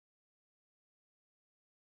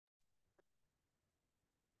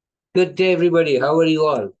Good day, everybody. How are you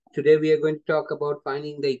all? Today we are going to talk about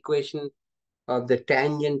finding the equation of the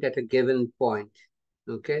tangent at a given point.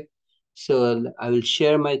 Okay, so I will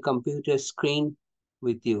share my computer screen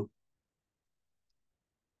with you.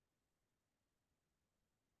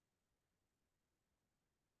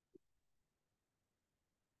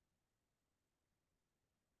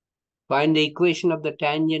 Find the equation of the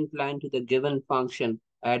tangent line to the given function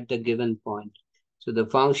at the given point. So the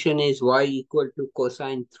function is y equal to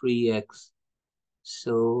cosine 3x.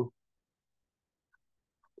 So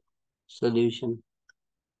solution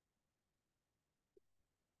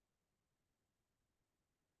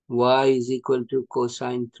y is equal to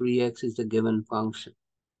cosine 3x is the given function.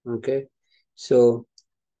 Okay, so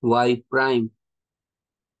y prime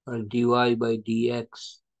or dy by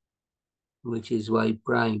dx, which is y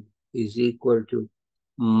prime, is equal to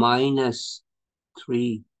minus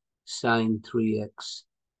 3 sine 3x.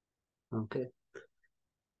 Okay,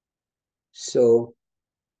 so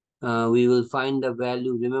we will find the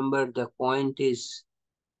value. Remember, the point is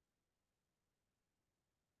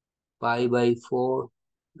pi by 4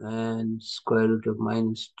 and square root of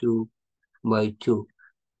minus 2 by 2.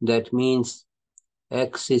 That means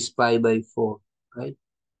x is pi by 4, right?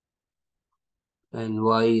 And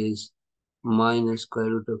y is minus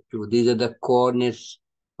square root of 2. These are the coordinates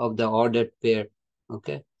of the ordered pair.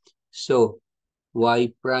 Okay, so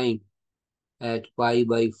y prime at pi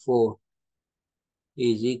by 4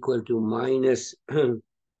 is equal to minus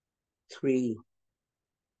 3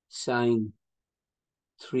 sine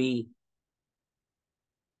 3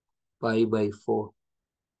 pi by 4.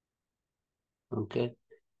 Okay,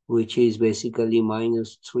 which is basically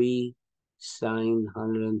minus 3 sine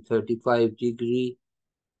 135 degree,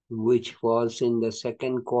 which falls in the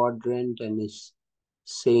second quadrant and is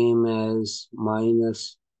same as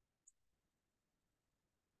minus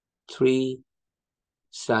 3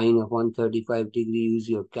 sine of 135 degree. Use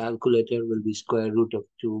your calculator, will be square root of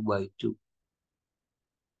 2 by 2.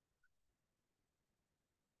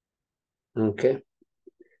 Okay,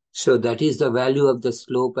 so that is the value of the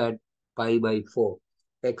slope at pi by 4,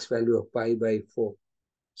 x value of pi by 4.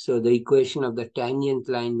 So the equation of the tangent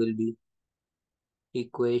line will be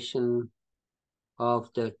equation of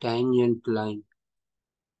the tangent line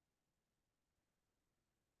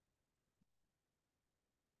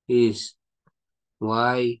is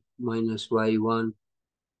y minus y1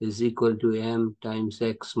 is equal to m times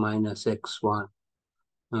x minus x1.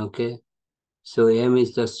 Okay, so m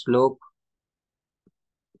is the slope,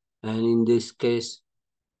 and in this case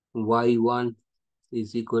y1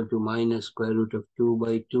 is equal to minus square root of 2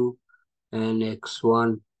 by 2, and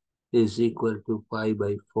x1 is equal to pi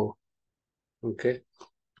by 4. Okay,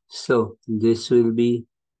 so this will be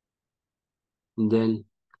then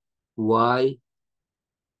y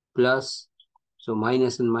plus, so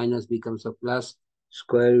minus and minus becomes a plus,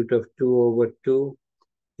 square root of 2 over 2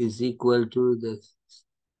 is equal to the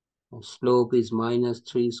slope is minus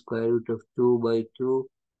 3 square root of 2 by 2,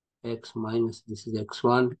 x minus, this is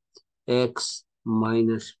x1, x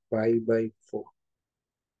minus pi by 4.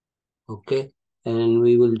 Okay, and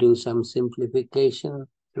we will do some simplification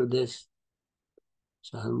to this.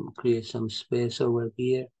 So I'll create some space over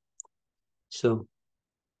here. So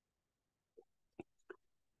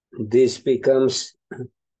this becomes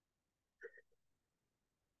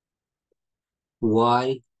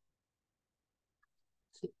y.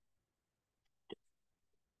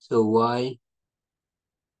 So y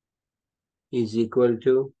is equal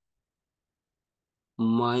to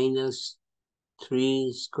minus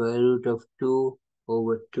 3 square root of 2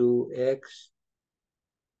 over 2x.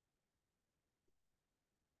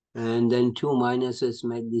 And then 2 minuses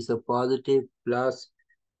make this a positive, plus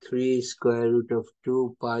 3 square root of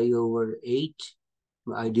 2 pi over 8.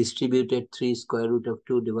 I distributed 3 square root of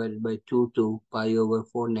 2 divided by 2 to pi over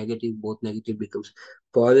 4, negative, both negative becomes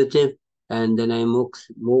positive. And then I move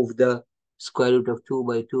the square root of 2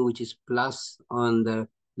 by 2, which is plus on the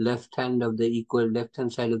left hand side of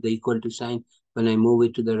the equal to sign. When I move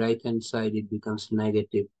it to the right hand side, it becomes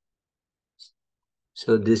negative.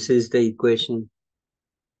 So this is the equation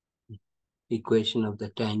of the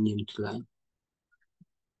tangent line.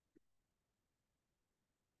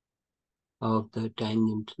 I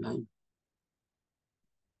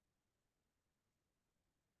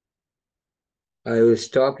will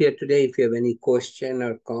stop here today. If you have any question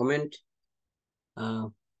or comment,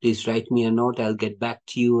 please write me a note. I'll get back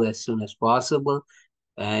to you as soon as possible.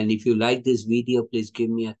 And if you like this video, please give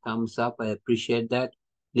me a thumbs up. I appreciate that.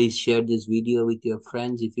 Please share this video with your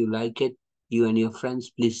friends if you like it. You and your friends,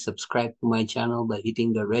 please subscribe to my channel by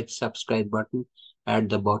hitting the red subscribe button at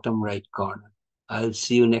the bottom right corner. I'll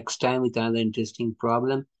see you next time with another interesting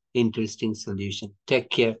problem. interesting solution. Take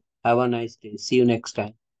care. Have a nice day. See you next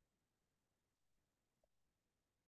time.